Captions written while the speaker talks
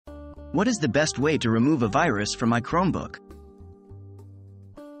What is the best way to remove a virus from my Chromebook?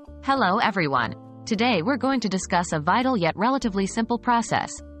 Hello everyone. Today we're going to discuss a vital yet relatively simple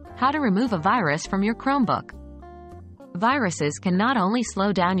process: how to remove a virus from your Chromebook. Viruses can not only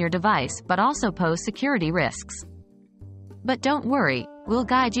slow down your device but also pose security risks. But don't worry, we'll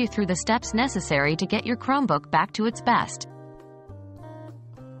guide you through the steps necessary to get your Chromebook back to its best.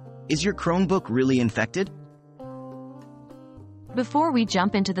 Is your Chromebook really infected? Before we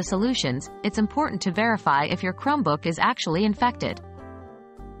jump into the solutions, it's important to verify if your Chromebook is actually infected.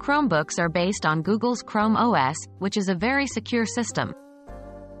 Chromebooks are based on Google's Chrome OS, which is a very secure system.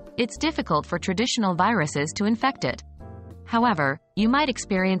 It's difficult for traditional viruses to infect it. However, you might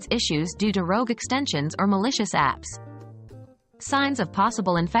experience issues due to rogue extensions or malicious apps. Signs of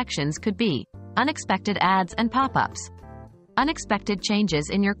possible infections could be unexpected ads and pop-ups, unexpected changes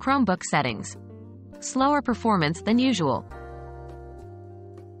in your Chromebook settings, slower performance than usual.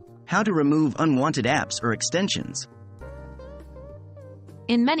 How to remove unwanted apps or extensions?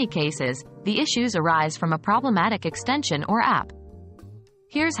 In many cases, the issues arise from a problematic extension or app.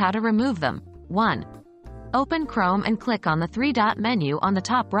 Here's how to remove them. 1. Open Chrome and click on the three-dot menu on the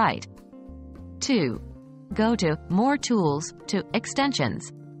top right. 2. Go to More Tools to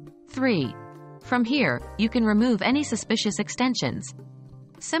Extensions. 3. From here, you can remove any suspicious extensions.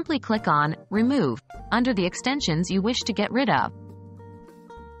 Simply click on Remove under the extensions you wish to get rid of.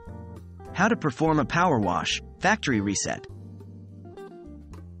 How to perform a Powerwash, factory reset?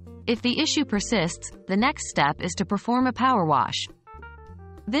 If the issue persists, the next step is to perform a Powerwash.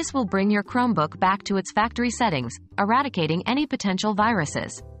 This will bring your Chromebook back to its factory settings, eradicating any potential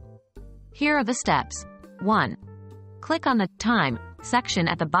viruses. Here are the steps. 1. Click on the Time section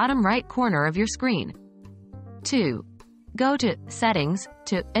at the bottom right corner of your screen. 2. Go to Settings,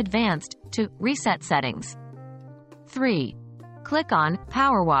 to Advanced, to Reset Settings. 3. Click on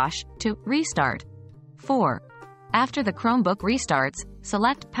Powerwash to restart. 4. After the Chromebook restarts,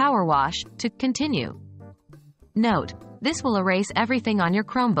 select Powerwash to continue. Note: this will erase everything on your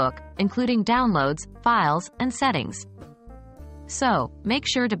Chromebook, including downloads, files, and settings. So, make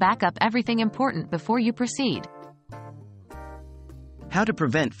sure to back up everything important before you proceed. How to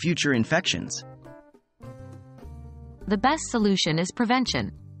prevent future infections? The best solution is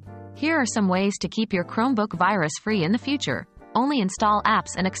prevention. Here are some ways to keep your Chromebook virus-free in the future. Only install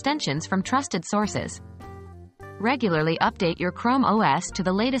apps and extensions from trusted sources. Regularly update your Chrome OS to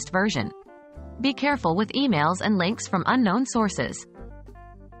the latest version. Be careful with emails and links from unknown sources.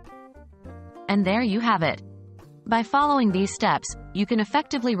 And there you have it. By following these steps, you can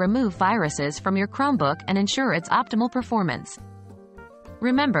effectively remove viruses from your Chromebook and ensure its optimal performance.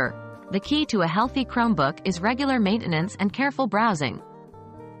 Remember, the key to a healthy Chromebook is regular maintenance and careful browsing.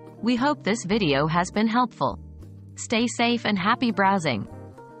 We hope this video has been helpful. Stay safe and happy browsing.